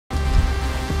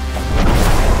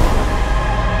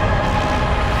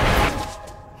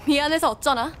미안해서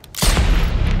어쩌나?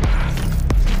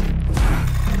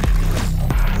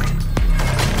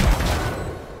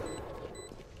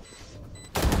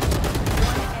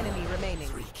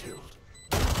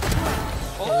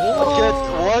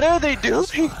 What are they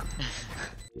doing?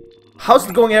 How's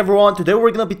it going, everyone? Today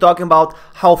we're gonna be talking about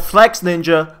how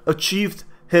Flexinja achieved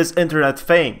his internet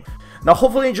fame. Now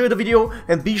hopefully you enjoyed the video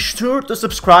and be sure to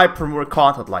subscribe for more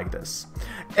content like this.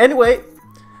 Anyway,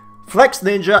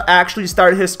 Flexinja actually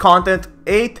started his content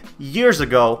 8 years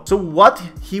ago. So what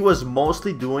he was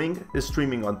mostly doing is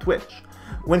streaming on Twitch.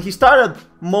 When he started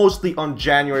mostly on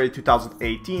January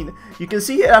 2018, you can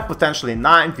see he had potentially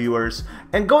 9 viewers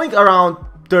and going around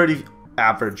 30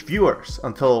 average viewers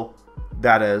until,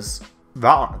 that is,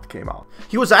 VALORANT came out.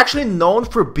 He was actually known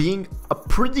for being a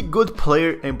pretty good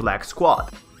player in Black Squad.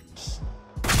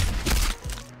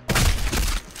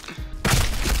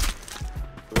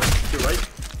 To your right?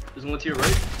 There's one to your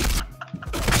right.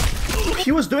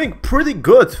 He was doing pretty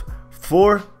good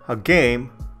for a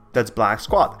game that's Black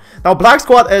Squad. Now Black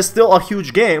Squad is still a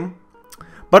huge game,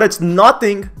 but it's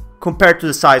nothing compared to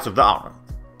the size of VALORANT.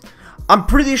 I'm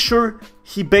pretty sure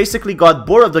he basically got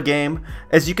bored of the game,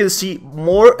 as you can see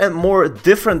more and more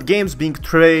different games being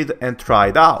tried and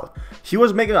tried out. He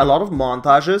was making a lot of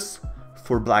montages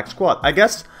for Black Squad. I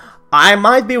guess I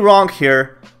might be wrong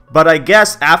here, but I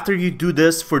guess after you do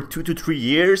this for 2 to 3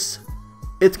 years,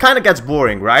 it kind of gets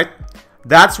boring, right?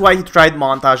 That's why he tried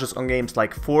montages on games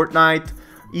like Fortnite,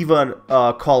 even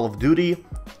Call of Duty,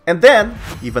 and then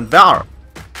even VALORANT.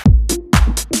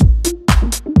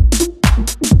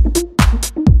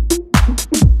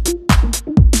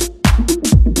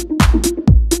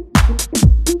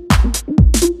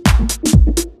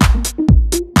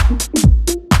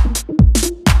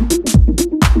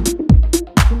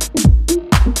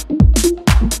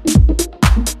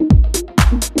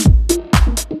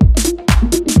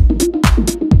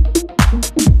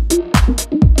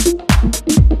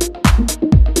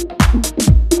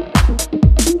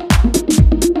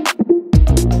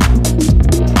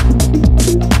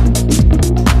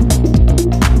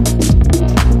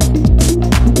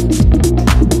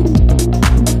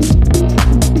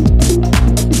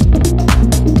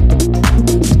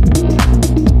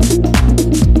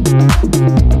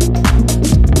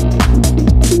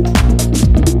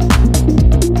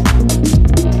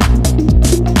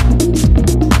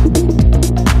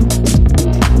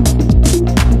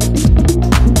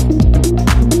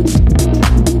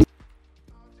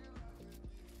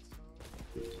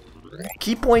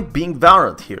 Key point being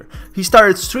VALORANT here. He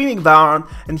started streaming VALORANT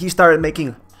and he started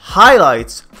making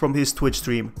highlights from his Twitch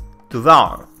stream to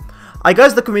VALORANT. I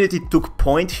guess the community took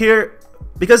point here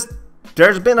because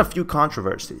there's been a few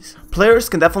controversies. Players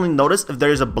can definitely notice if there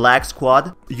is a Black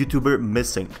Squad YouTuber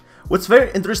missing. What's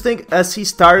very interesting, as he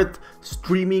started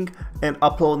streaming and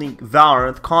uploading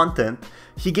VALORANT content,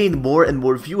 he gained more and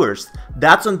more viewers.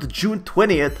 That's on the June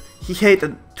 20th, he hit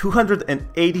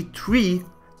 283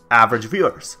 average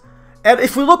viewers. And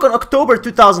if we look on October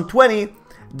 2020,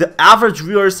 the average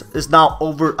viewers is now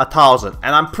over 1,000,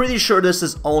 and I'm pretty sure this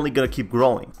is only gonna keep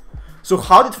growing. So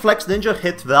how did Flexinja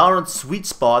hit VALORANT's sweet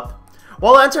spot?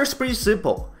 Well, the answer is pretty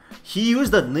simple. He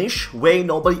used a niche way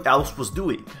nobody else was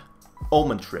doing: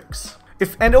 Omen tricks.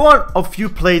 If anyone of you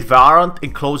played VALORANT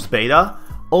in closed beta,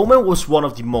 Omen was one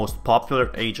of the most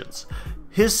popular agents.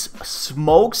 His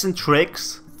smokes and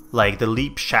tricks, like the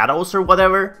leap shadows or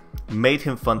whatever, made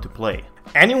him fun to play.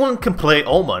 Anyone can play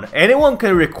Omen, anyone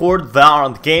can record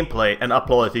VALORANT gameplay and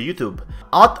upload it to YouTube.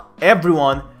 Not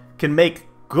everyone can make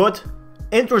good,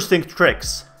 interesting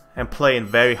tricks and play in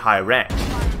very high rank.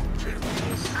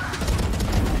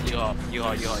 You are.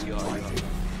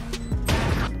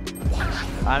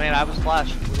 I mean, I was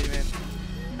flashed. What do you mean?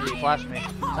 You flashed me.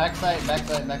 Backside.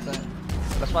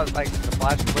 That's why, like, the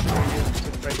flash was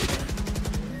right there.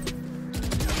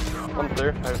 One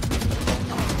clear.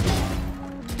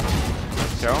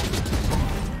 Go.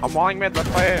 I'm walling mid, let's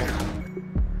play it.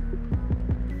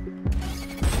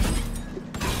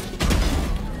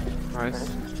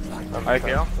 Nice. I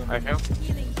kill.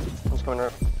 Who's coming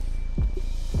up?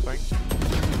 Swing.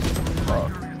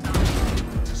 Oh.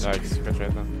 Nice, good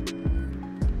trade then.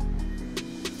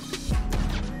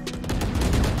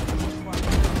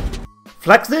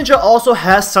 Flexinja also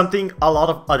has something a lot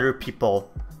of other people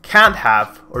can't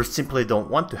have or simply don't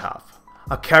want to have: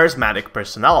 a charismatic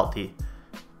personality.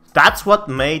 That's what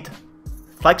made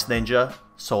Flexinja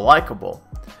so likable.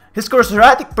 His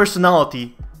charismatic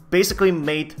personality basically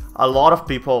made a lot of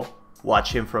people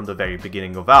watch him from the very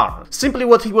beginning of VALORANT. Simply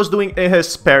what he was doing in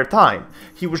his spare time.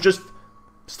 He was just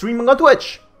streaming on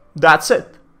Twitch. That's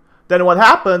it. Then what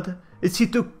happened is he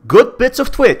took good bits of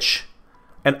Twitch,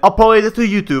 and uploaded it to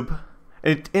YouTube,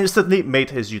 and it instantly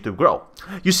made his YouTube grow.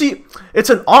 You see, it's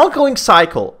an ongoing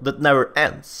cycle that never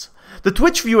ends. The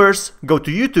Twitch viewers go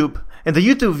to YouTube, and the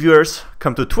YouTube viewers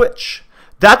come to Twitch.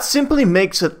 That simply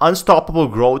makes an unstoppable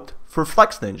growth for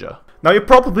Flexinja. Now you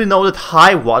probably know that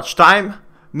high watch time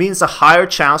means a higher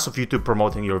chance of YouTube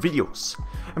promoting your videos.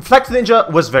 And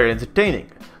Flexinja was very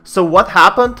entertaining. So what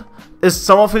happened is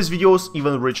some of his videos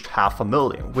even reached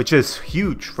 500,000, which is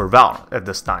huge for VALORANT at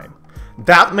this time.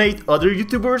 That made other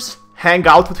YouTubers hang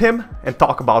out with him and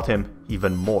talk about him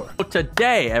even more.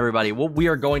 Today, everybody, what we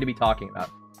are going to be talking about,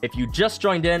 if you just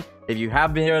joined in, if you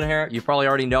have been here, you probably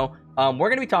already know, we're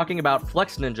going to be talking about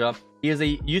Flexinja. He is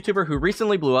a YouTuber who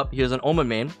recently blew up. He is an Omen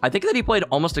main. I think that he played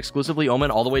almost exclusively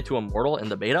Omen all the way to Immortal in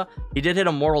the beta. He did hit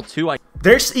Immortal 2.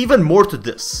 There's even more to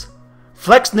this.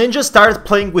 Flexinja started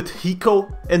playing with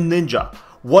Hiko and Ninja,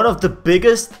 one of the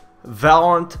biggest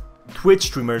VALORANT Twitch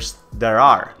streamers there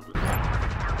are.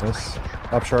 Nice.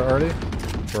 Up short already.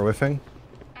 We're whiffing.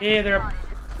 Yeah, they're up.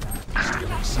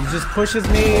 He just pushes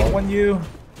me. One you.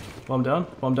 Well, I'm down.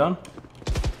 Well, I'm down.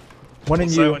 One in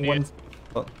you. One.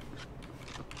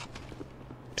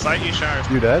 Sight you, Shard.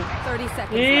 You dead? 30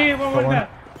 seconds. Yeah, one back.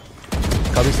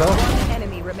 Copy cell. One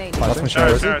enemy remaining. Last one,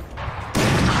 Shard. Shard.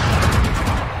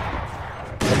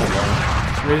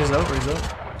 Raise up.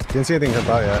 Didn't see anything jump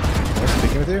out yet. Nice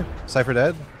speaking with you. Cypher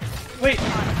dead. Wait.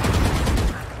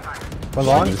 One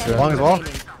long. Long as well.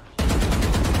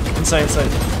 Inside.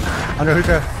 Under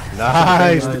hookah.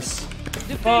 Nice. Nice.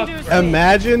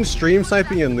 Imagine stream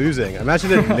sniping and losing.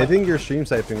 Imagine admitting you're stream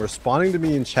sniping, responding to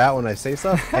me in chat when I say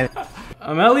stuff. And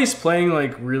I'm at least playing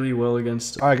like really well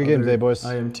against. all right, good game today, boys.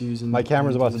 IMTs and My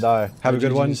camera's about to die. Have a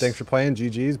good one. GGs. Thanks for playing.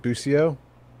 GG's. Busio.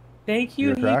 Thank you,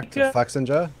 You're cracked. Nika.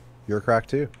 Flexinja. You're cracked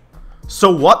too.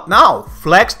 So what now?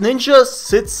 Flexinja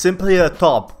sits simply at the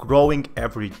top, growing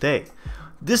every day.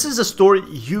 This is a story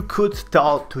you could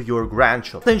tell to your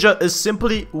grandchildren. Ninja is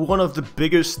simply one of the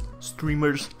biggest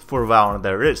streamers for VALORANT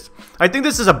there is. I think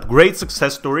this is a great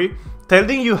success story,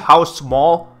 telling you how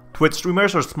small Twitch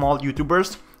streamers or small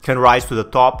YouTubers can rise to the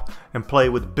top and play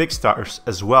with big stars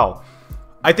as well.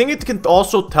 I think it can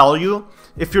also tell you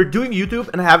if you're doing YouTube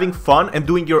and having fun and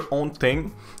doing your own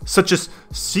thing, such as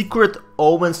secret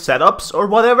Omen setups or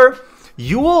whatever,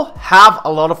 you will have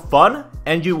a lot of fun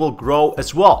and you will grow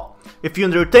as well. If you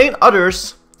entertain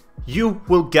others, you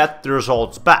will get the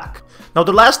results back. Now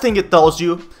the last thing it tells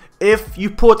you, if you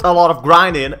put a lot of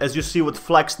grind in, as you see with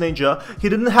Flexinja, he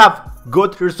didn't have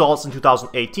good results in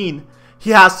 2018.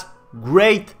 He has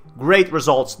great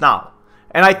results now.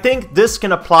 And I think this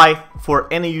can apply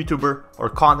for any YouTuber or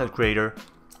content creator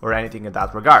or anything in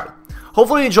that regard.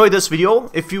 Hopefully you enjoyed this video.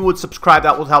 If you would subscribe,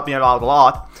 that would help me out a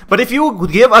lot. But if you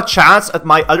would give a chance at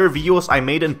my other videos I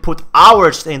made and put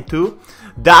hours into,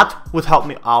 that would help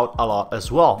me out a lot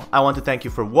as well. I want to thank you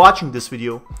for watching this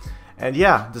video. And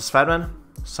yeah, this is Fatman,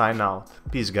 sign out.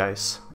 Peace, guys.